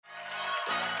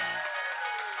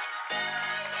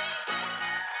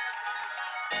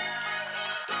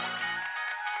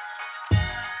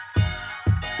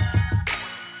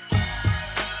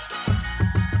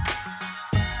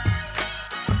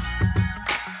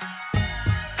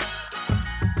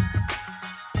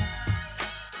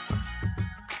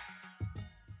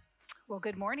Well,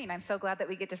 good morning. I'm so glad that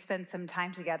we get to spend some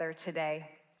time together today.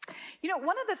 You know,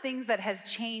 one of the things that has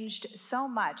changed so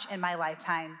much in my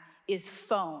lifetime is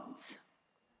phones.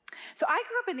 So I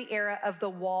grew up in the era of the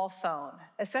wall phone,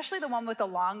 especially the one with the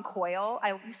long coil.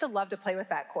 I used to love to play with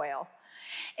that coil.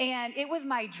 And it was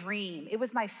my dream. It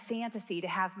was my fantasy to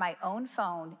have my own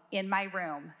phone in my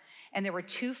room. And there were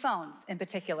two phones in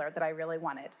particular that I really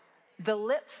wanted: the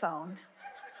lip phone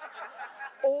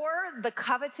or the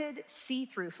coveted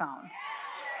see-through phone.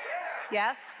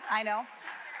 Yes, I know.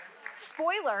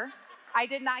 Spoiler, I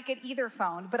did not get either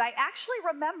phone, but I actually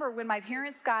remember when my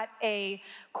parents got a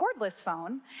cordless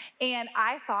phone, and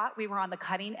I thought we were on the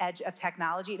cutting edge of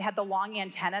technology. It had the long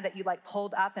antenna that you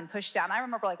pulled up and pushed down. I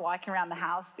remember walking around the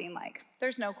house being like,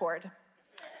 there's no cord.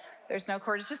 There's no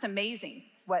cord. It's just amazing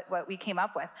what we came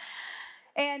up with.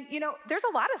 And there's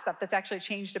a lot of stuff that's actually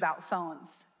changed about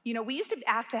phones. We used to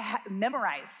have to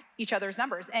memorize each other's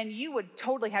numbers, and you would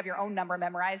totally have your own number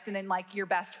memorized and then your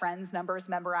best friend's numbers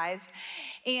memorized.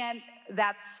 And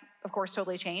that's, of course,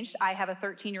 totally changed. I have a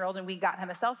 13-year-old and we got him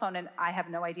a cell phone and I have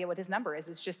no idea what his number is.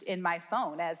 It's just in my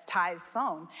phone as Ty's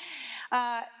phone.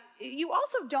 You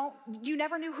also you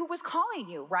never knew who was calling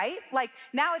you, right?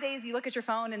 Nowadays you look at your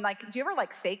phone and do you ever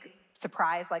fake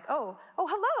surprise, oh,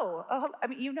 hello. Oh, I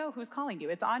mean, you know who's calling you.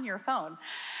 It's on your phone.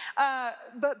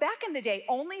 But back in the day,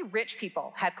 only rich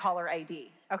people had caller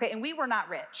ID, okay? And we were not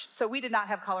rich, so we did not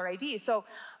have caller ID. So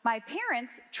my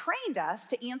parents trained us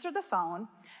to answer the phone,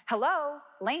 hello,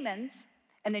 layman's,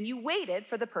 and then you waited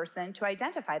for the person to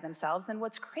identify themselves. And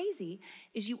what's crazy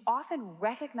is you often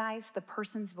recognize the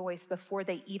person's voice before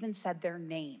they even said their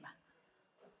name.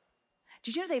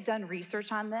 Did you know they've done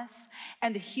research on this?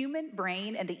 And the human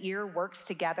brain and the ear works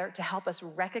together to help us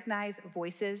recognize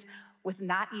voices with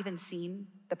not even seeing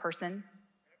the person.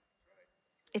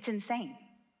 It's insane.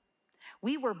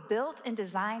 We were built and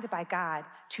designed by God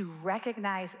to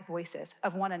recognize voices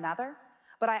of one another,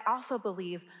 but I also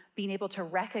believe being able to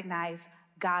recognize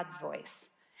God's voice.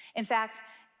 In fact,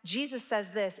 Jesus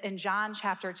says this in John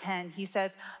chapter 10. He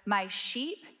says, "My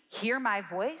sheep hear my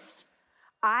voice.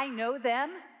 I know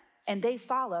them, and they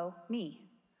follow me."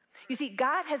 You see,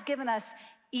 God has given us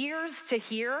ears to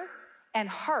hear and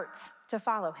hearts to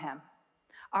follow him.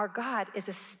 Our God is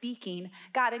a speaking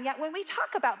God. And yet when we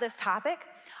talk about this topic,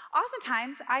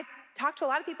 oftentimes I talk to a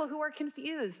lot of people who are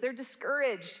confused. They're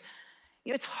discouraged.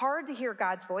 It's hard to hear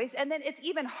God's voice. And then it's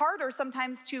even harder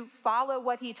sometimes to follow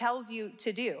what he tells you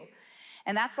to do.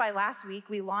 And that's why last week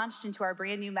we launched into our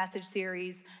brand new message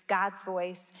series, God's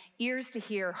Voice, Ears to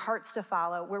Hear, Hearts to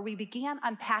Follow, where we began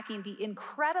unpacking the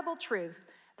incredible truth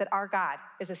that our God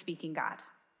is a speaking God.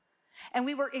 And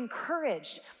we were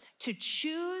encouraged to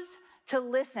choose to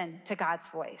listen to God's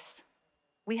voice.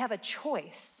 We have a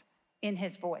choice in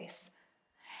his voice.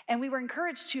 And we were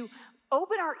encouraged to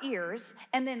open our ears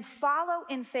and then follow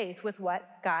in faith with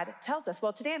what God tells us.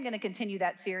 Well, today I'm going to continue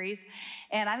that series,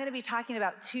 and I'm going to be talking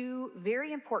about two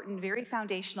very important, very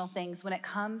foundational things when it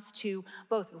comes to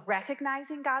both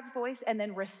recognizing God's voice and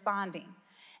then responding.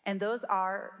 And those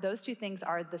two things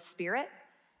are the Spirit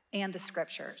and the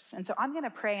Scriptures. And so I'm going to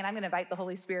pray, and I'm going to invite the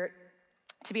Holy Spirit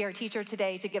to be our teacher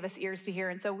today, to give us ears to hear.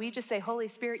 And so we just say, Holy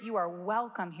Spirit, you are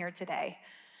welcome here today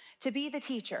to be the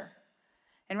teacher.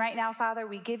 And right now, Father,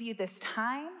 we give you this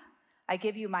time. I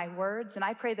give you my words, and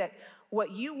I pray that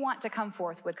what you want to come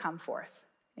forth would come forth.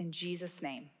 In Jesus'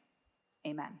 name,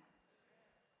 amen.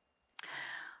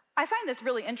 I find this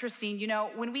really interesting.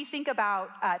 When we think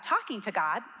about talking to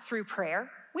God through prayer,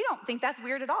 we don't think that's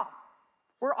weird at all.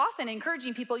 We're often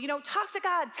encouraging people, talk to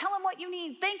God, tell him what you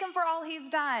need, thank him for all he's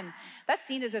done. That's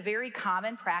seen as a very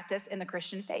common practice in the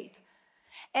Christian faith.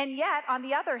 And yet, on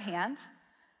the other hand,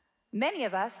 many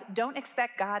of us don't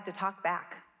expect God to talk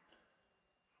back.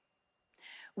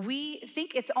 We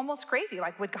think it's almost crazy.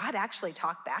 Would God actually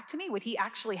talk back to me? Would he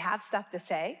actually have stuff to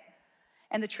say?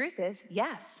 And the truth is,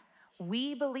 yes,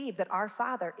 we believe that our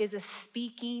Father is a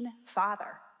speaking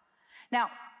Father. Now,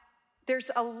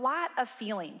 there's a lot of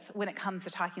feelings when it comes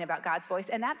to talking about God's voice,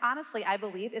 and that honestly, I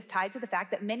believe, is tied to the fact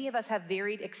that many of us have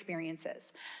varied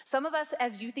experiences. Some of us,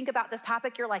 as you think about this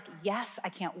topic, you're like, yes, I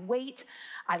can't wait.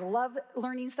 I love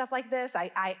learning stuff like this.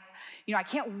 I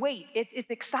can't wait. It's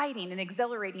exciting and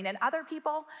exhilarating. And other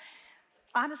people,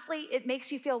 honestly, it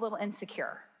makes you feel a little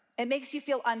insecure. It makes you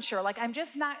feel unsure, I'm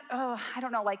just not, I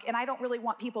don't know, and I don't really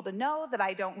want people to know that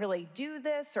I don't really do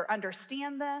this or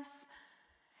understand this.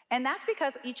 And that's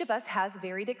because each of us has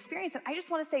varied experience. And I just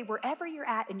want to say, wherever you're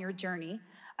at in your journey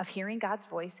of hearing God's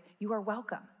voice, you are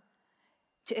welcome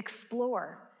to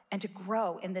explore and to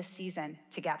grow in this season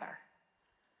together.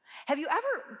 Have you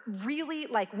ever really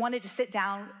wanted to sit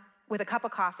down with a cup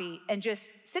of coffee and just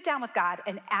sit down with God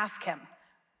and ask him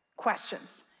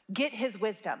questions, get his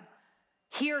wisdom,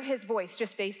 hear his voice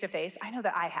just face to face? I know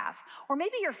that I have. Or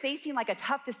maybe you're facing like a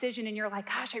tough decision and you're like,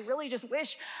 gosh, I really just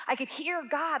wish I could hear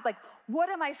God. Like, what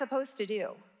am I supposed to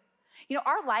do? You know,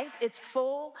 our life, it's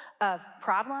full of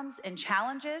problems and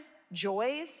challenges,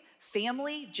 joys,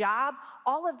 family, job,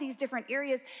 all of these different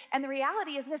areas. And the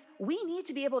reality is this: we need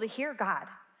to be able to hear God.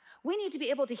 We need to be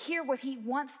able to hear what he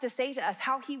wants to say to us,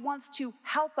 how he wants to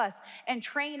help us and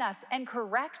train us and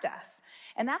correct us.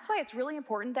 And that's why it's really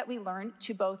important that we learn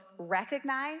to both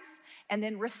recognize and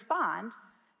then respond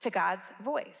to God's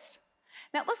voice.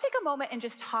 Now, let's take a moment and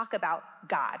just talk about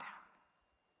God.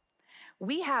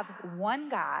 We have one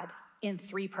God in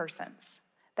three persons.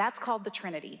 That's called the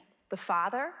Trinity: the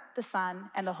Father, the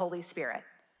Son, and the Holy Spirit.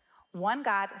 One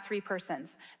God, three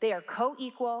persons. They are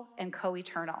co-equal and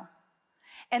co-eternal.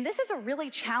 And this is a really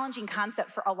challenging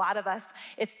concept for a lot of us.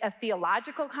 It's a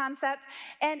theological concept,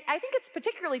 and I think it's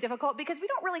particularly difficult because we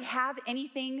don't really have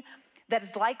anything that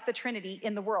is like the Trinity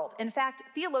in the world. In fact,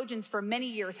 theologians for many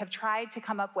years have tried to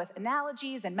come up with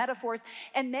analogies and metaphors,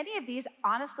 and many of these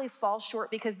honestly fall short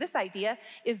because this idea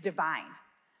is divine.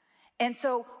 And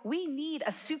so we need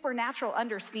a supernatural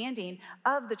understanding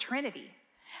of the Trinity.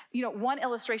 You know, one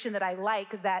illustration that I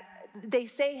like that they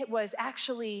say it was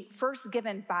actually first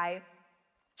given by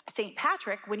St.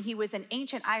 Patrick when he was in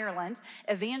ancient Ireland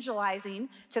evangelizing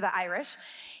to the Irish.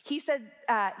 He said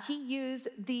he used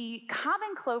the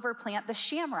common clover plant, the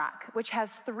shamrock, which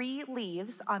has 3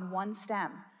 leaves on one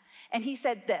stem. And he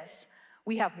said this: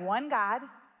 we have one God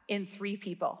in 3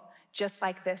 people, just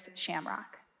like this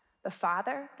shamrock: the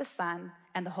Father, the Son,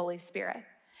 and the Holy Spirit.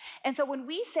 And so when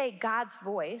we say God's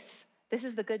voice, this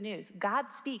is the good news. God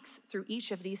speaks through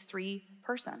each of these 3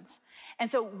 persons. And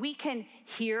so we can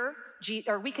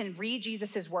we can read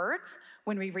Jesus' words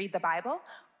when we read the Bible.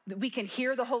 We can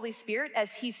hear the Holy Spirit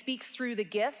as he speaks through the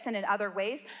gifts and in other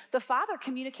ways. The Father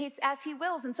communicates as he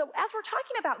wills. And so as we're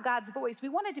talking about God's voice, we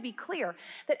wanted to be clear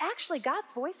that actually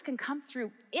God's voice can come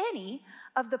through any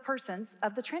of the persons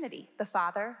of the Trinity: the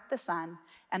Father, the Son,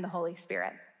 and the Holy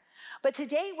Spirit. But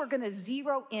today we're going to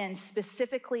zero in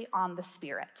specifically on the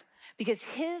Spirit, because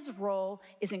his role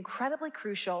is incredibly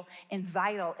crucial and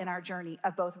vital in our journey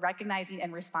of both recognizing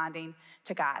and responding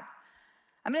to God.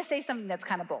 I'm going to say something that's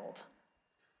kind of bold.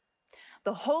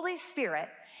 The Holy Spirit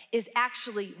is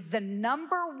actually the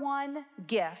number 1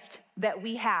 gift that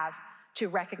we have to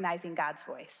recognizing God's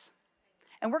voice.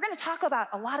 And we're going to talk about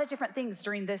a lot of different things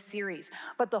during this series,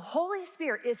 but the Holy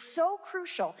Spirit is so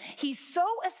crucial. He's so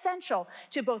essential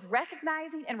to both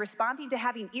recognizing and responding to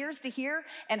having ears to hear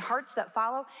and hearts that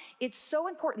follow. It's so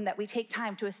important that we take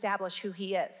time to establish who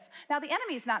he is. Now, the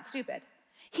enemy is not stupid.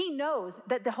 He knows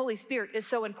that the Holy Spirit is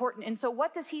so important. And so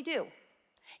what does he do?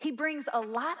 He brings a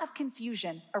lot of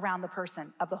confusion around the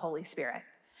person of the Holy Spirit.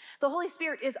 The Holy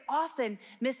Spirit is often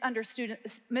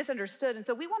misunderstood. And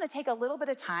so we want to take a little bit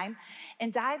of time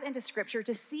and dive into Scripture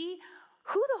to see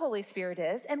who the Holy Spirit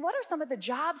is and what are some of the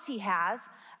jobs he has,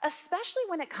 especially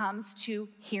when it comes to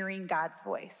hearing God's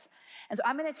voice. And so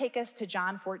I'm going to take us to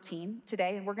John 14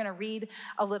 today, and we're going to read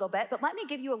a little bit, but let me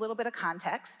give you a little bit of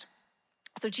context.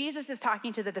 So Jesus is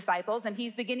talking to the disciples, and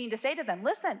he's beginning to say to them,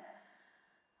 listen,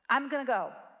 I'm going to go.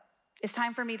 It's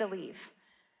time for me to leave.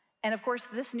 And of course,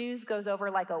 this news goes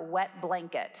over like a wet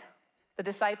blanket. The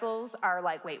disciples are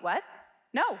like, wait, what?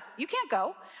 No, you can't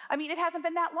go. I mean, it hasn't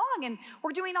been that long, and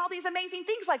we're doing all these amazing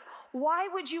things. Like, why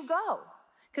would you go?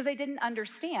 Because they didn't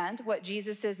understand what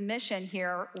Jesus' mission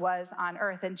here was on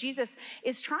earth. And Jesus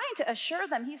is trying to assure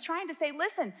them. He's trying to say,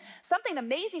 listen, something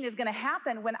amazing is going to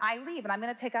happen when I leave. And I'm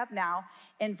going to pick up now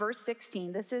in verse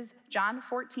 16. This is John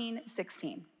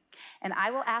 14:16. And I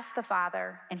will ask the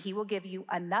Father, and he will give you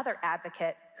another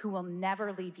advocate who will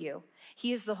never leave you.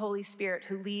 He is the Holy Spirit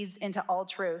who leads into all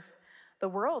truth. The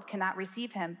world cannot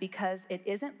receive him because it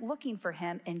isn't looking for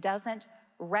him and doesn't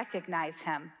recognize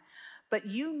him. But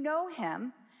you know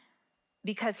him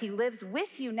because he lives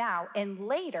with you now and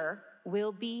later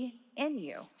will be in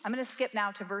you. I'm going to skip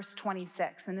now to verse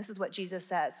 26, and this is what Jesus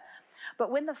says.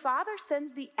 But when the Father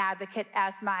sends the advocate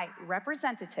as my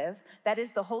representative, that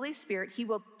is the Holy Spirit, he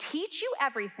will teach you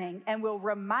everything and will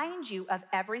remind you of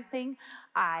everything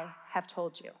I have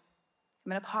told you. I'm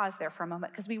going to pause there for a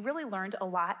moment because we really learned a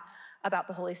lot about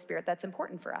the Holy Spirit that's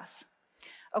important for us.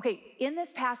 Okay, in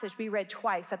this passage, we read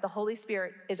twice that the Holy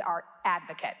Spirit is our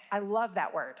advocate. I love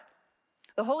that word.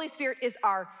 The Holy Spirit is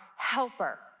our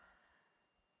helper.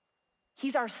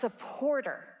 He's our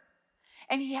supporter.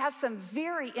 And he has some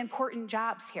very important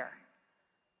jobs here.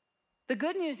 The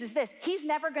good news is this: he's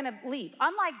never going to leave.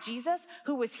 Unlike Jesus,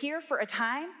 who was here for a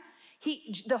time,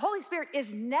 The Holy Spirit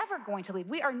is never going to leave.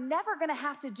 We are never going to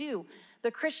have to do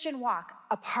the Christian walk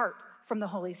apart from the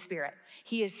Holy Spirit.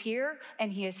 He is here,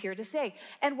 and he is here to stay.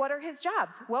 And what are his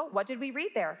jobs? Well, what did we read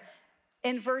there?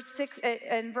 In verse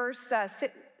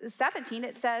 17,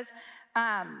 it says,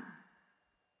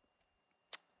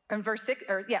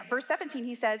 verse 17,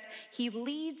 he says, he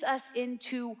leads us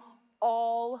into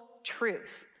all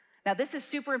truth. Now, this is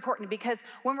super important because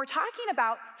when we're talking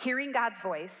about hearing God's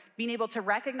voice, being able to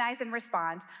recognize and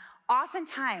respond,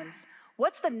 oftentimes,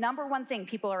 what's the number one thing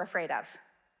people are afraid of?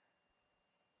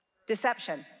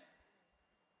 Deception.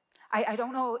 I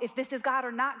don't know if this is God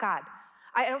or not God.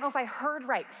 I don't know if I heard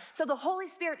right. So the Holy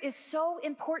Spirit is so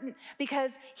important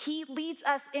because he leads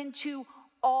us into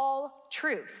all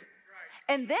truth.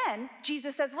 And then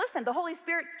Jesus says, listen, the Holy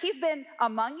Spirit, he's been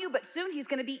among you, but soon he's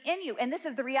going to be in you. And this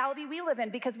is the reality we live in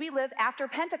because we live after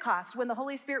Pentecost when the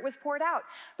Holy Spirit was poured out.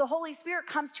 The Holy Spirit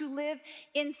comes to live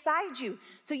inside you.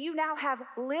 So you now have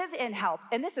live-in help.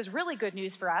 And this is really good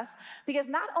news for us because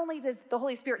not only does the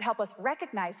Holy Spirit help us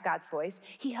recognize God's voice,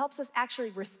 he helps us actually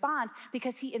respond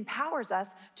because he empowers us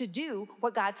to do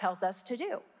what God tells us to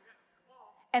do.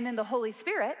 And then the Holy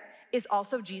Spirit is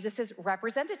also Jesus's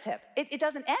representative. It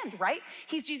doesn't end, right?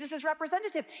 He's Jesus's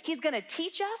representative. He's going to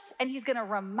teach us and he's going to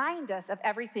remind us of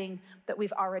everything that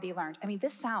we've already learned. I mean,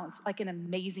 this sounds like an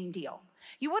amazing deal.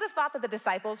 You would have thought that the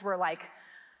disciples were like,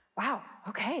 wow,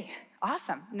 okay,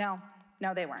 awesome. No,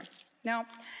 they weren't. No,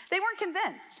 they weren't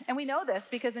convinced. And we know this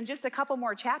because in just a couple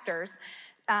more chapters,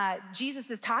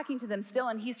 Jesus is talking to them still,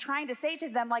 and he's trying to say to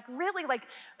them, really,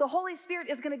 the Holy Spirit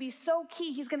is going to be so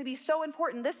key. He's going to be so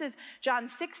important. This is John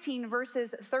 16,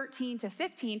 verses 13 to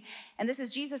 15, and this is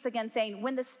Jesus again saying,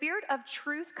 when the Spirit of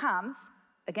truth comes,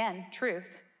 again, truth,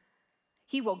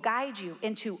 he will guide you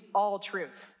into all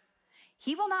truth.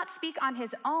 He will not speak on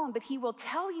his own, but he will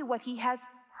tell you what he has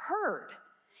heard.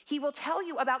 He will tell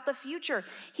you about the future.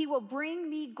 He will bring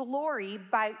me glory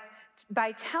by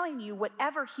telling you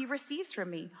whatever he receives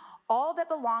from me. All that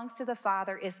belongs to the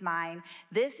Father is mine.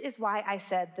 This is why I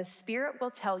said the Spirit will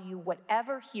tell you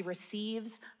whatever he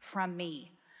receives from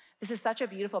me. This is such a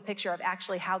beautiful picture of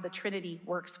actually how the Trinity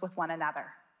works with one another.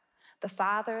 The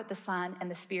Father, the Son,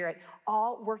 and the Spirit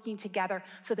all working together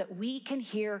so that we can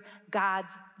hear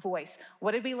God's voice.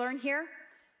 What did we learn here?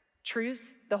 Truth.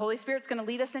 The Holy Spirit's going to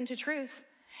lead us into truth.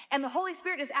 And the Holy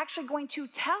Spirit is actually going to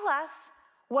tell us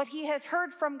what he has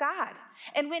heard from God.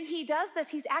 And when he does this,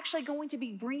 he's actually going to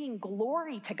be bringing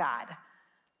glory to God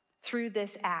through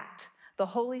this act. The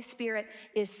Holy Spirit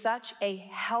is such a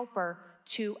helper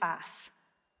to us.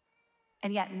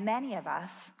 And yet many of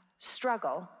us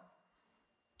struggle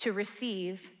to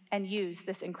receive and use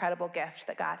this incredible gift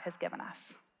that God has given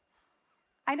us.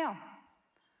 I know.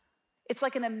 It's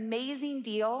like an amazing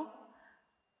deal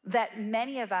that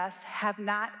many of us have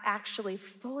not actually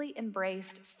fully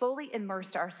embraced, fully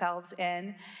immersed ourselves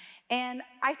in. And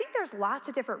I think there's lots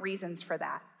of different reasons for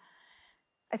that.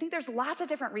 I think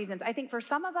for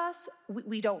some of us,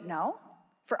 we don't know.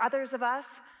 For others of us,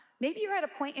 maybe you're at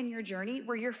a point in your journey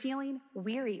where you're feeling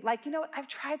weary. You know what, I've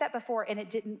tried that before and it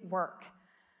didn't work.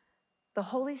 The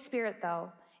Holy Spirit,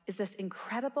 though, is this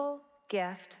incredible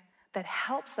gift that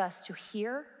helps us to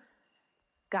hear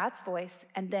God's voice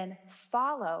and then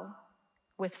follow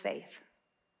with faith.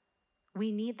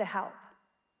 We need the help.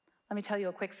 Let me tell you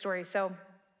a quick story. So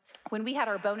when we had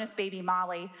our bonus baby,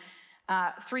 Molly,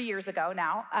 3 years ago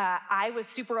now, I was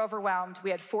super overwhelmed. We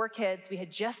had 4 kids. We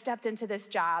had just stepped into this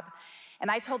job.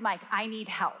 And I told Mike, I need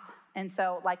help. And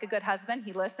so like a good husband,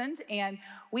 he listened. And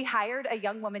we hired a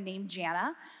young woman named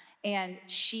Jana. And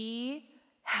she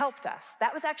helped us.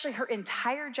 That was actually her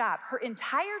entire job. Her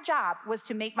entire job was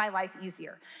to make my life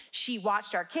easier. She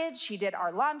watched our kids. She did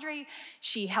our laundry.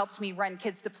 She helped me run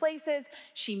kids to places.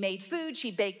 She made food. She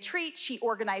baked treats. She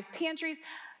organized pantries.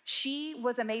 She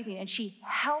was amazing. And she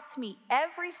helped me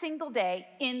every single day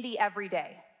in the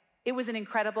everyday. It was an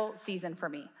incredible season for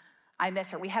me. I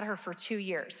miss her. We had her for 2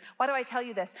 years. Why do I tell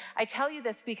you this? I tell you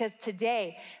this because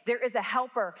today there is a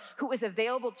helper who is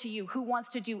available to you, who wants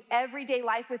to do everyday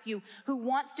life with you, who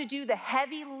wants to do the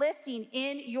heavy lifting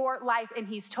in your life, and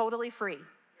he's totally free.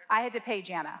 I had to pay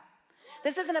Jana.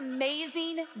 This is an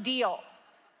amazing deal.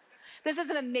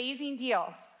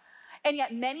 And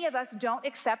yet many of us don't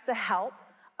accept the help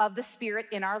of the Spirit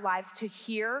in our lives to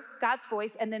hear God's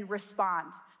voice and then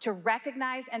respond, to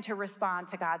recognize and to respond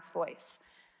to God's voice.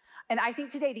 And I think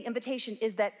today the invitation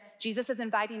is that Jesus is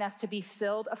inviting us to be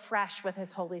filled afresh with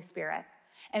his Holy Spirit.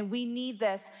 And we need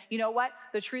this. You know what?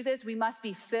 The truth is we must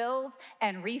be filled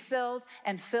and refilled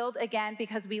and filled again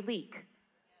because we leak.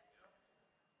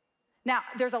 Now,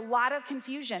 there's a lot of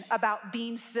confusion about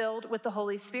being filled with the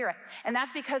Holy Spirit. And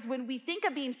that's because when we think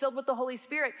of being filled with the Holy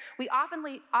Spirit, we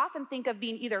often think of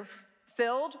being either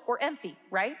filled or empty,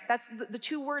 right? That's the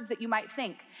two words that you might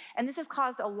think. And this has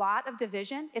caused a lot of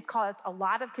division. It's caused a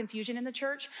lot of confusion in the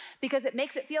church because it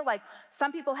makes it feel like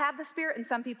some people have the Spirit and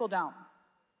some people don't.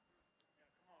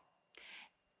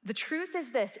 The truth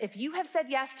is this: if you have said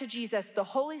yes to Jesus, the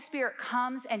Holy Spirit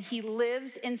comes and he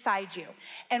lives inside you.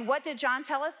 And what did John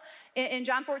tell us in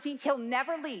John 14? He'll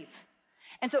never leave.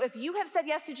 And so if you have said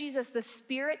yes to Jesus, the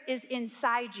Spirit is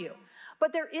inside you.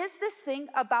 But there is this thing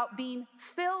about being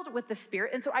filled with the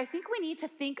Spirit. And so I think we need to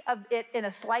think of it in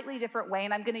a slightly different way.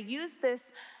 And I'm going to use this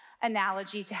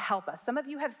analogy to help us. Some of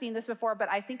you have seen this before, but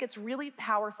I think it's really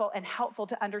powerful and helpful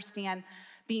to understand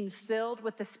being filled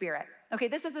with the Spirit. Okay,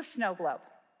 this is a snow globe.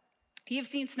 You've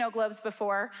seen snow globes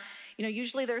before.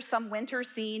 Usually there's some winter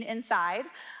scene inside.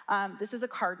 This is a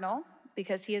cardinal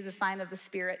because he is a sign of the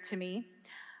Spirit to me.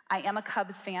 I am a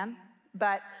Cubs fan,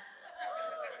 but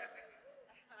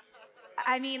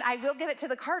I will give it to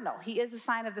the cardinal. He is a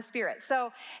sign of the Spirit.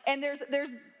 So, and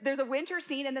there's a winter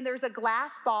scene, and then there's a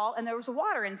glass ball, and there's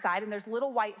water inside, and there's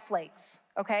little white flakes,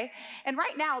 okay? And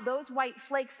right now, those white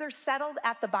flakes, they're settled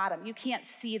at the bottom. You can't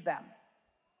see them,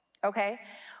 okay?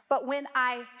 But when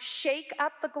I shake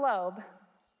up the globe,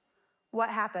 what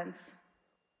happens?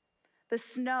 The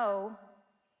snow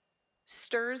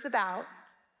stirs about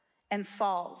and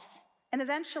falls. And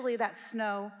eventually that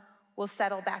snow will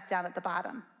settle back down at the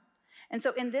bottom. And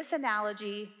so in this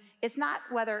analogy, it's not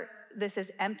whether this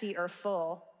is empty or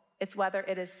full, it's whether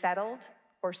it is settled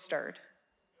or stirred.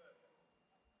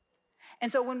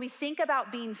 And so when we think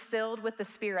about being filled with the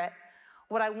Spirit,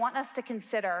 what I want us to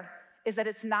consider is that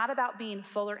it's not about being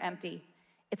full or empty.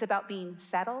 It's about being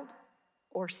settled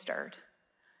or stirred.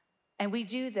 And we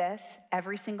do this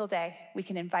every single day. We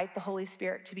can invite the Holy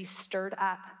Spirit to be stirred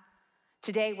up.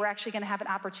 Today, we're actually going to have an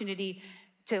opportunity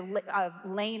of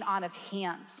laying on of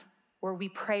hands where we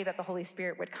pray that the Holy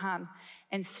Spirit would come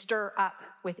and stir up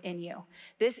within you.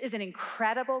 This is an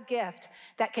incredible gift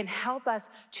that can help us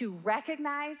to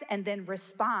recognize and then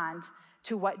respond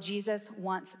to what Jesus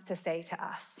wants to say to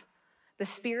us. The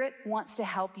Spirit wants to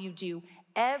help you do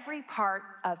every part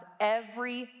of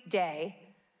every day,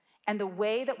 and the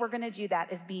way that we're going to do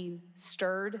that is being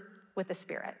stirred with the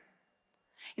Spirit.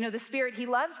 The Spirit, he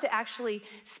loves to actually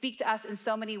speak to us in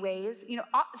so many ways.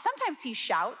 Sometimes he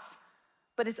shouts,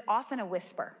 but it's often a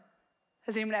whisper.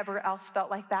 Has anyone ever else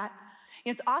felt like that?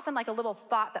 It's often like a little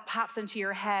thought that pops into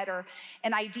your head, or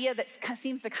an idea that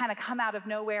seems to kind of come out of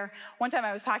nowhere. One time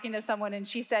I was talking to someone and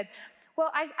she said, well,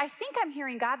 I think I'm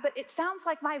hearing God, but it sounds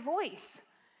like my voice.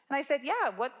 And I said, yeah,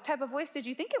 what type of voice did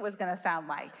you think it was going to sound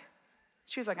like?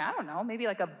 She was like, I don't know, maybe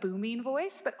like a booming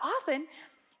voice, but often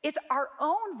it's our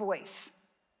own voice.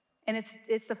 And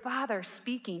it's the Father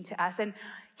speaking to us. And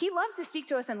he loves to speak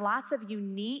to us in lots of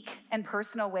unique and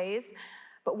personal ways,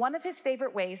 but one of his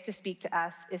favorite ways to speak to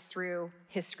us is through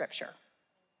his Scripture.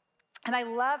 And I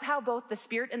love how both the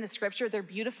Spirit and the Scripture, they're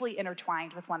beautifully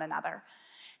intertwined with one another.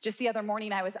 Just the other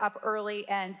morning, I was up early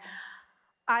and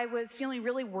I was feeling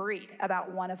really worried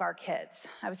about one of our kids.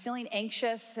 I was feeling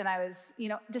anxious, and I was,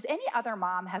 does any other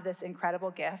mom have this incredible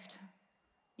gift?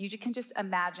 You can just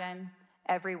imagine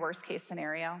every worst case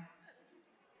scenario.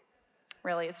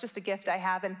 Really, it's just a gift I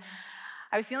have. And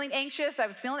I was feeling anxious. I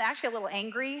was feeling actually a little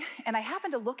angry. And I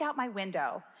happened to look out my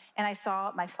window and I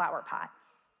saw my flower pot,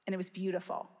 and it was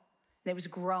beautiful and it was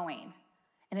growing.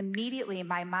 And immediately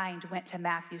my mind went to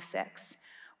Matthew 6,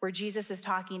 where Jesus is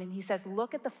talking and he says,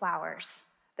 look at the flowers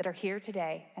that are here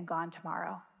today and gone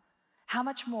tomorrow. How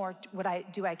much more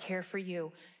do I care for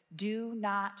you? Do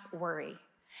not worry.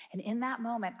 And in that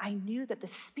moment, I knew that the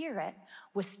Spirit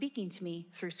was speaking to me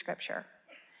through Scripture.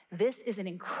 This is an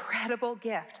incredible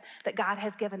gift that God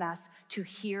has given us to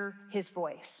hear his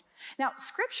voice. Now,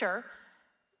 Scripture,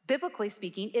 biblically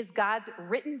speaking, is God's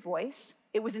written voice.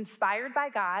 It was inspired by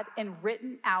God and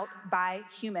written out by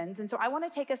humans. And so I want to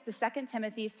take us to 2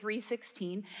 Timothy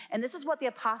 3:16, and this is what the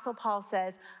Apostle Paul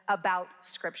says about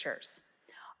Scriptures.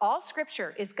 All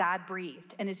Scripture is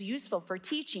God-breathed and is useful for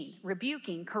teaching,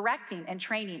 rebuking, correcting, and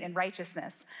training in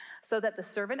righteousness, so that the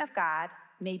servant of God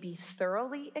may be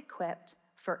thoroughly equipped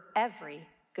for every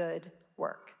good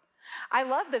work. I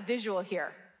love the visual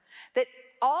here, that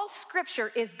all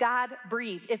Scripture is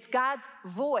God-breathed. It's God's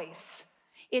voice.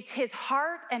 It's his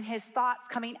heart and his thoughts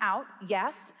coming out,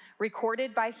 yes,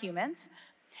 recorded by humans.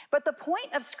 But the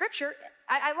point of Scripture,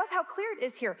 I love how clear it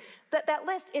is here, that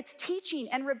list, it's teaching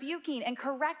and rebuking and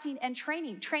correcting and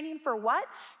training. Training for what?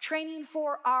 Training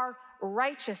for our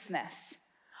righteousness.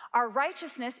 Our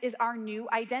righteousness is our new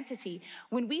identity.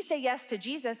 When we say yes to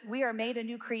Jesus, we are made a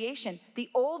new creation. The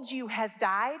old you has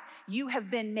died. You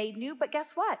have been made new. But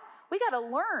guess what? We got to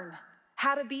learn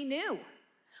how to be new.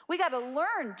 We got to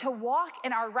learn to walk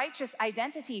in our righteous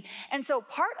identity. And so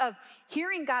part of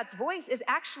hearing God's voice is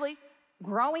actually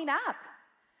growing up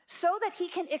so that he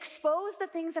can expose the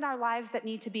things in our lives that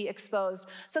need to be exposed,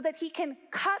 so that he can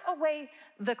cut away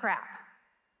the crap.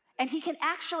 And he can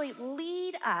actually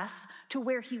lead us to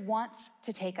where he wants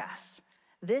to take us.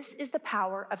 This is the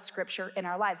power of Scripture in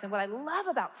our lives. And what I love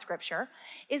about Scripture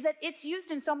is that it's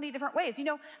used in so many different ways. You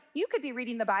know, you could be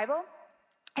reading the Bible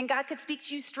and God could speak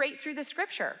to you straight through the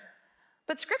Scripture.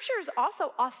 But Scriptures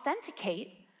also authenticate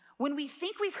when we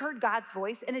think we've heard God's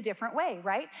voice in a different way,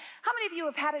 right? How many of you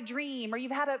have had a dream, or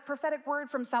you've had a prophetic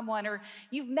word from someone, or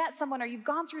you've met someone, or you've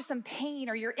gone through some pain,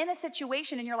 or you're in a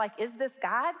situation and you're like, is this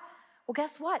God? Well,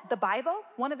 guess what? The Bible,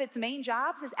 one of its main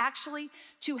jobs is actually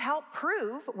to help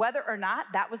prove whether or not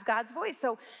that was God's voice.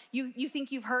 So you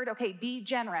think you've heard, okay, be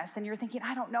generous. And you're thinking,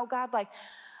 I don't know, God, like,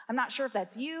 I'm not sure if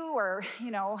that's you or,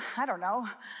 I don't know.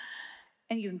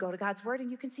 And you can go to God's word and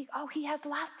you can see, oh, he has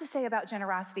lots to say about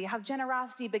generosity, how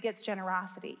generosity begets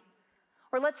generosity.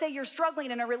 Or let's say you're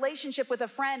struggling in a relationship with a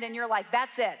friend and you're like,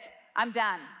 that's it, I'm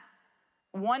done.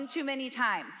 One too many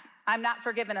times. I'm not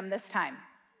forgiving him this time.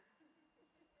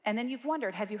 And then you've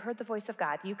wondered, have you heard the voice of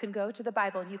God? You can go to the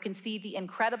Bible and you can see the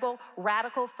incredible,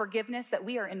 radical forgiveness that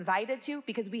we are invited to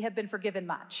because we have been forgiven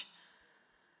much.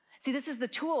 See, this is the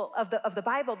tool of the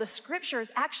Bible. The Scriptures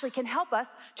actually can help us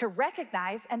to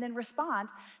recognize and then respond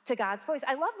to God's voice.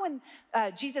 I love when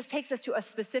Jesus takes us to a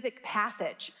specific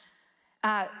passage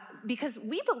because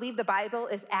we believe the Bible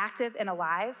is active and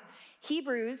alive.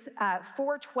 Hebrews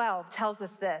 4:12 tells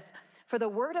us this. For the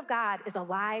word of God is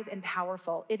alive and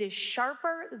powerful. It is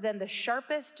sharper than the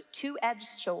sharpest two-edged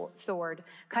sword,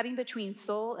 cutting between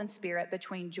soul and spirit,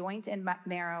 between joint and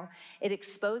marrow. It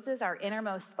exposes our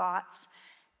innermost thoughts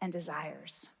and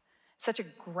desires. Such a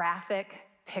graphic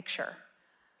picture.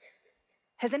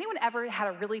 Has anyone ever had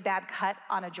a really bad cut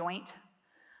on a joint?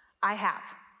 I have.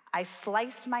 I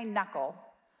sliced my knuckle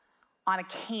on a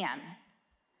can.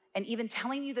 And even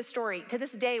telling you the story, to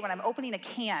this day, when I'm opening a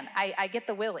can, I get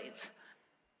the willies.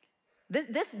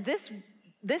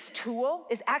 This tool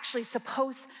is actually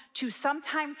supposed to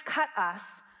sometimes cut us.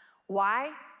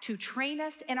 Why? To train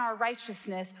us in our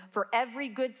righteousness for every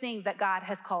good thing that God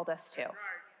has called us to.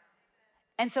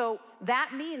 And so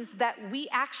that means that we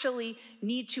actually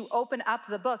need to open up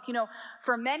the book.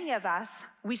 For many of us,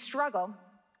 we struggle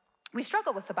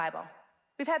with the Bible.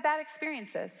 We've had bad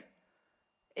experiences.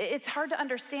 It's hard to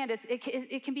understand.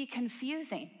 It can be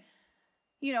confusing.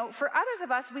 For others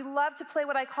of us, we love to play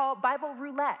what I call Bible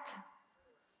roulette.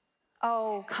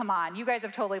 Oh, come on. You guys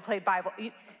have totally played Bible.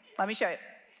 Let me show you.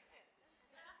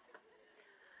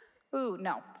 Ooh,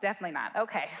 no, definitely not.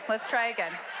 Okay, let's try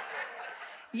again.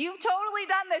 You've totally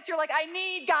done this. You're like, I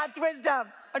need God's wisdom.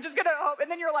 I'm just going to hope. And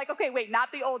then you're like, okay, wait,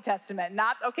 not the Old Testament.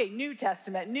 New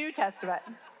Testament, New Testament.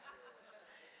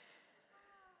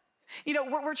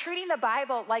 We're treating the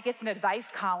Bible like it's an advice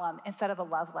column instead of a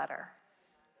love letter.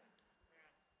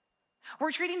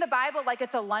 We're treating the Bible like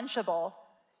it's a Lunchable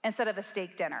instead of a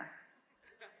steak dinner.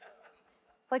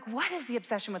 Like, what is the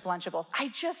obsession with Lunchables? I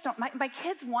just don't, my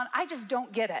kids I just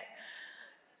don't get it.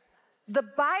 The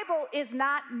Bible is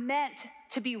not meant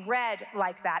to be read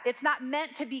like that. It's not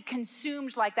meant to be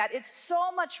consumed like that. It's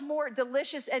so much more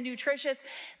delicious and nutritious.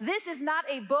 This is not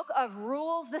a book of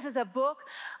rules. This is a book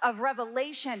of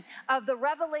revelation, of the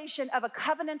revelation of a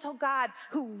covenantal God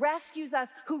who rescues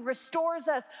us, who restores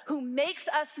us, who makes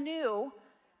us new.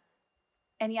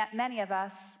 And yet many of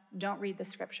us don't read the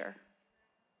Scripture.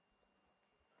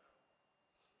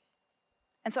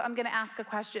 And so I'm going to ask a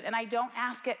question, and I don't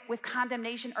ask it with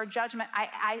condemnation or judgment.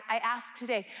 I ask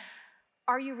today,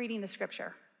 are you reading the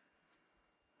Scripture?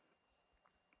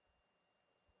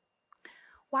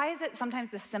 Why is it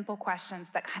sometimes the simple questions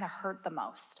that kind of hurt the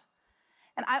most?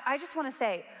 And I just want to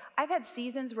say, I've had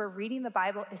seasons where reading the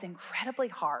Bible is incredibly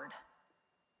hard.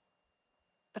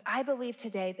 But I believe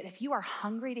today that if you are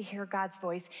hungry to hear God's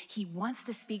voice, he wants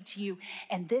to speak to you.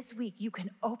 And this week, you can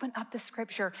open up the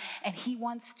Scripture, and he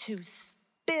wants to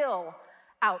spill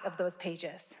out of those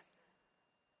pages.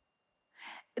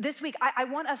 This week, I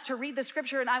want us to read the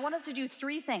Scripture, and I want us to do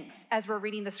 3 things as we're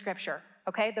reading the Scripture,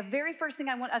 okay? The very first thing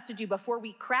I want us to do before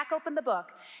we crack open the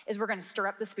book is we're going to stir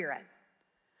up the Spirit.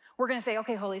 We're going to say,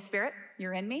 okay, Holy Spirit,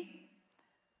 you're in me.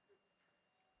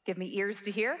 Give me ears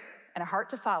to hear and a heart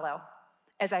to follow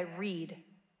as I read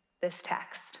this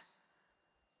text.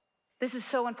 This is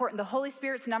so important. The Holy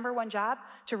Spirit's number one job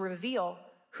to reveal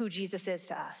who Jesus is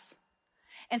to us.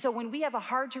 And so when we have a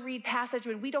hard to read passage,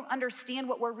 when we don't understand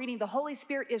what we're reading, the Holy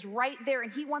Spirit is right there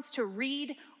and he wants to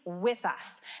read with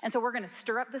us. And so we're going to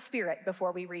stir up the Spirit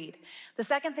before we read. The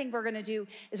second thing we're going to do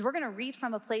is we're going to read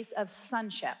from a place of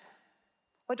sonship.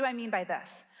 What do I mean by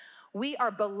this? We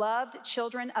are beloved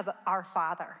children of our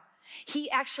Father. He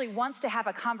actually wants to have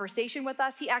a conversation with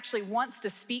us. He actually wants to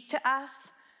speak to us.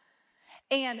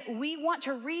 And we want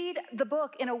to read the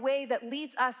book in a way that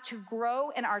leads us to grow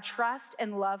in our trust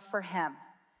and love for him.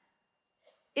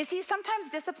 Is he sometimes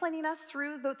disciplining us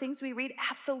through the things we read?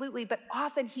 Absolutely, but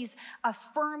often he's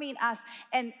affirming us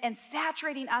and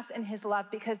saturating us in his love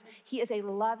because he is a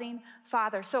loving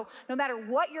Father. So no matter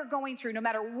what you're going through, no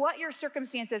matter what your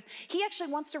circumstances, he actually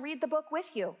wants to read the book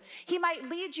with you. He might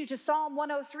lead you to Psalm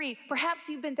 103. Perhaps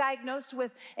you've been diagnosed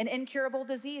with an incurable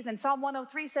disease, and Psalm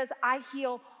 103 says, I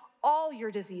heal all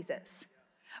your diseases.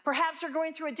 Perhaps you're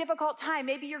going through a difficult time.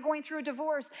 Maybe you're going through a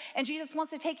divorce, and Jesus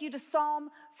wants to take you to Psalm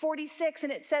 46,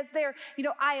 and it says there,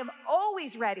 I am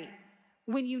always ready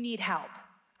when you need help.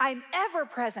 I'm ever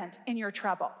present in your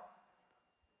trouble.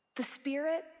 The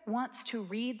Spirit wants to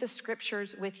read the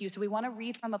scriptures with you, so we want to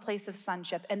read from a place of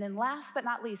sonship. And then last but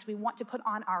not least, we want to put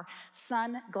on our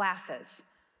sunglasses.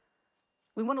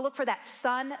 We want to look for that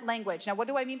son language. Now, what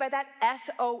do I mean by that?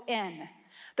 S-O-N.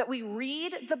 That we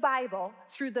read the Bible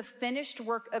through the finished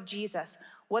work of Jesus.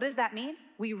 What does that mean?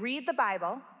 We read the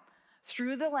Bible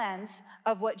through the lens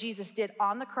of what Jesus did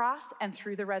on the cross and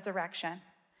through the resurrection.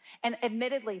 And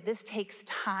admittedly, this takes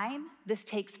time, this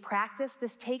takes practice,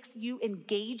 this takes you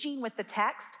engaging with the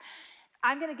text.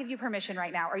 I'm going to give you permission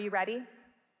right now. Are you ready?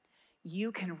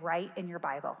 You can write in your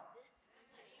Bible.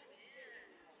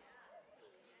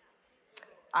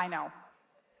 I know.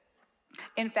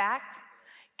 In fact,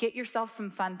 get yourself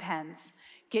some fun pens.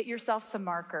 Get yourself some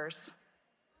markers.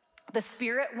 The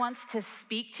Spirit wants to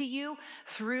speak to you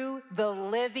through the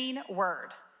living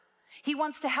word. He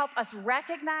wants to help us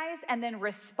recognize and then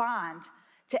respond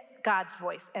to God's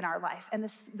voice in our life. And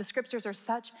the scriptures are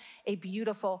such a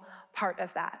beautiful part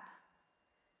of that.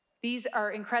 These are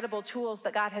incredible tools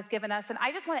that God has given us. And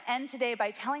I just want to end today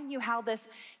by telling you how this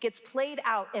gets played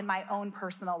out in my own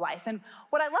personal life. And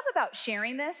what I love about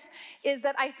sharing this is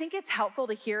that I think it's helpful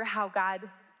to hear how God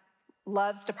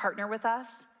loves to partner with us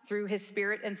through his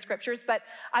Spirit and scriptures. But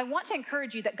I want to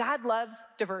encourage you that God loves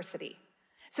diversity.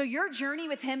 So your journey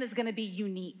with him is going to be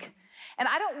unique. And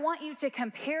I don't want you to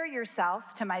compare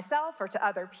yourself to myself or to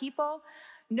other people.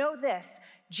 Know this,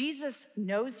 Jesus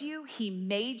knows you, he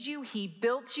made you, he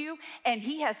built you, and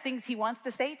he has things he wants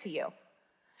to say to you.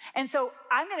 And so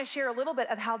I'm going to share a little bit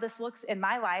of how this looks in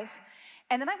my life,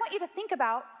 and then I want you to think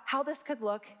about how this could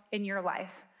look in your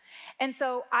life. And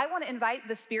so I want to invite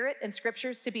the Spirit and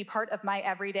scriptures to be part of my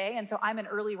everyday, and so I'm an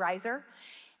early riser,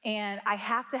 and I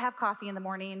have to have coffee in the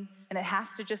morning, and it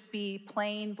has to just be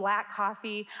plain black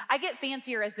coffee. I get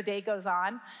fancier as the day goes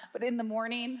on, but in the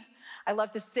morning, I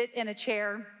love to sit in a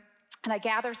chair, and I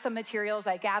gather some materials.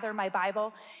 I gather my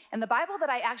Bible, and the Bible that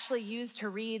I actually use to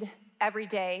read every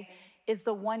day is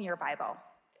the one-year Bible.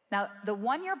 Now, the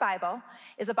one-year Bible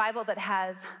is a Bible that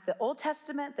has the Old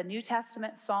Testament, the New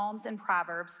Testament, Psalms, and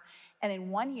Proverbs, and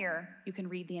in 1 year, you can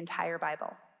read the entire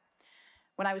Bible.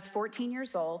 When I was 14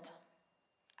 years old,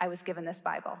 I was given this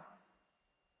Bible.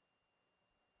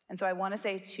 And so I want to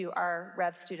say to our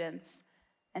Rev students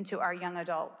and to our young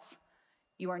adults,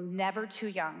 you are never too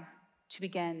young to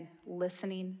begin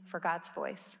listening for God's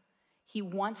voice. He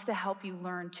wants to help you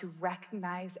learn to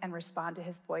recognize and respond to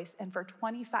his voice. And for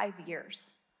 25 years,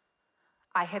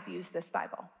 I have used this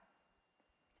Bible.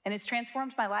 And it's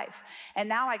transformed my life. And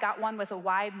now I got one with a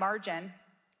wide margin.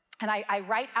 And I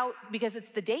write out, because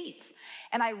it's the dates,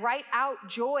 and I write out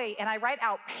joy, and I write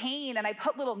out pain, and I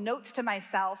put little notes to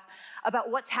myself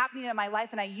about what's happening in my life,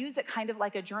 and I use it kind of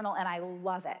like a journal, and I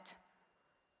love it.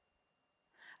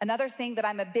 Another thing that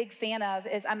I'm a big fan of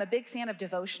is I'm a big fan of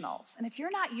devotionals. And if you're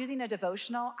not using a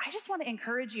devotional, I just want to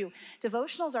encourage you.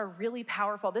 Devotionals are really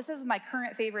powerful. This is my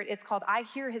current favorite. It's called I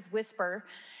Hear His Whisper,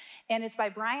 and it's by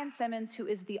Brian Simmons, who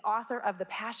is the author of the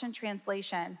Passion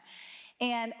Translation.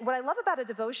 And what I love about a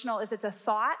devotional is it's a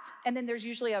thought, and then there's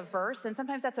usually a verse, and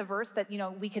sometimes that's a verse that,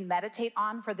 we can meditate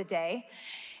on for the day.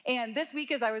 And this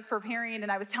week as I was preparing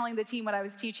and I was telling the team what I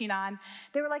was teaching on,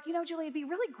 they were like, Julie, it'd be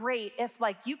really great if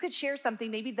you could share something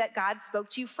maybe that God spoke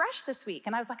to you fresh this week.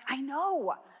 And I was like, I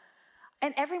know.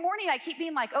 And every morning I keep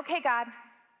being like, okay, God,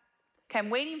 okay,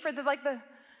 I'm waiting for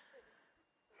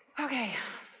okay.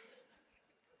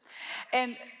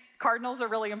 And cardinals are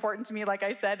really important to me, like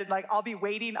I said, and I'll be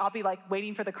waiting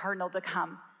for the cardinal to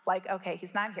come. Okay,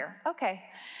 he's not here. Okay.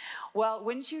 Well,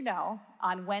 wouldn't you know,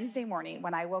 on Wednesday morning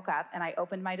when I woke up and I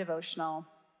opened my devotional,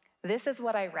 this is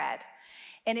what I read.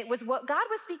 And it was what God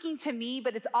was speaking to me,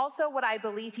 but it's also what I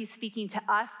believe he's speaking to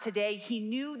us today. He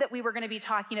knew that we were going to be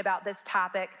talking about this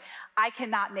topic. I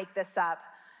cannot make this up.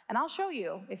 And I'll show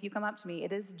you if you come up to me.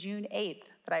 It is June 8th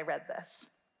that I read this.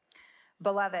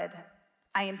 Beloved,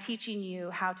 I am teaching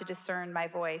you how to discern my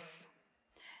voice.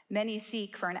 Many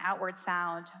seek for an outward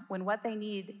sound when what they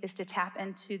need is to tap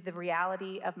into the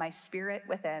reality of my spirit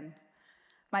within.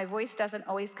 My voice doesn't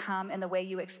always come in the way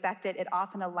you expect it. It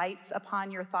often alights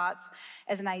upon your thoughts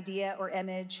as an idea or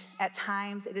image. At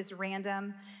times, it is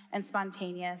random and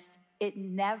spontaneous. It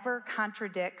never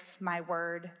contradicts my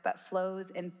word, but flows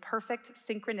in perfect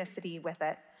synchronicity with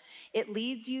it. It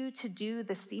leads you to do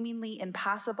the seemingly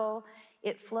impossible.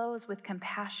 It flows with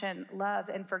compassion, love,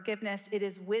 and forgiveness. It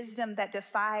is wisdom that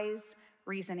defies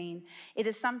reasoning. It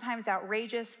is sometimes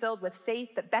outrageous, filled with faith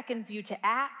that beckons you to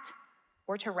act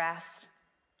or to rest.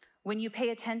 When you pay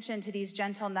attention to these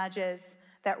gentle nudges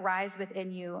that rise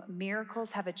within you, miracles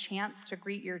have a chance to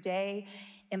greet your day.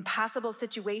 Impossible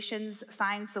situations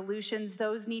find solutions.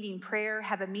 Those needing prayer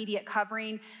have immediate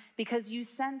covering because you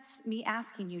sense me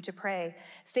asking you to pray.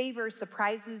 Favor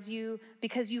surprises you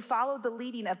because you followed the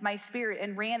leading of my spirit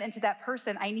and ran into that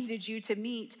person I needed you to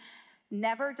meet.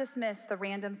 Never dismiss the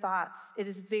random thoughts. It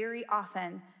is very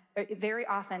often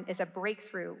is a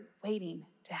breakthrough waiting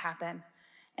to happen.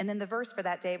 And then the verse for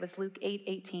that day was Luke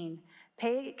 8:18.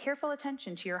 Pay careful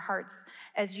attention to your hearts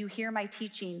as you hear my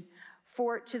teaching.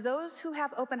 For to those who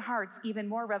have open hearts, even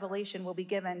more revelation will be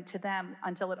given to them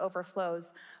until it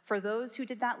overflows. For those who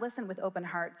did not listen with open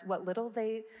hearts, what little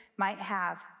they might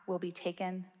have will be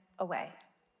taken away.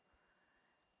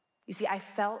 You see, I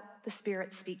felt the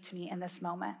Spirit speak to me in this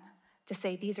moment to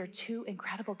say, these are two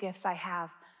incredible gifts I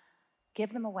have.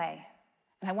 Give them away.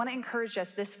 And I want to encourage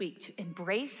us this week to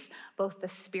embrace both the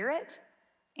Spirit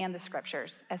and the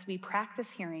Scriptures as we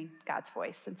practice hearing God's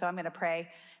voice. And so I'm going to pray,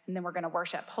 and then we're going to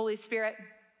worship. Holy Spirit,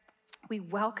 we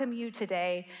welcome you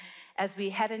today as we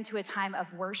head into a time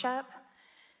of worship.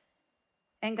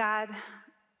 And God,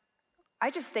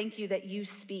 I just thank you that you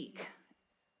speak.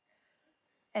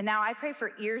 And now I pray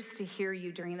for ears to hear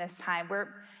you during this time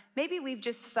where maybe we've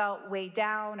just felt weighed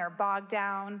down or bogged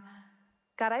down.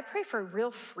 God, I pray for real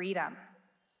freedom.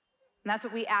 And that's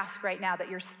what we ask right now, that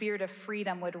your spirit of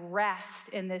freedom would rest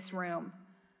in this room.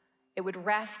 It would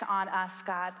rest on us,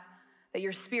 God, that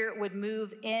your spirit would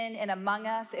move in and among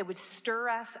us. It would stir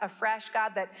us afresh,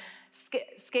 God, that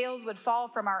scales would fall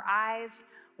from our eyes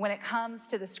when it comes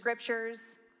to the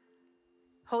Scriptures.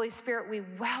 Holy Spirit, we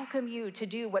welcome you to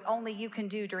do what only you can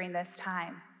do during this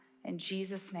time. In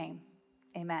Jesus' name,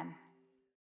 amen.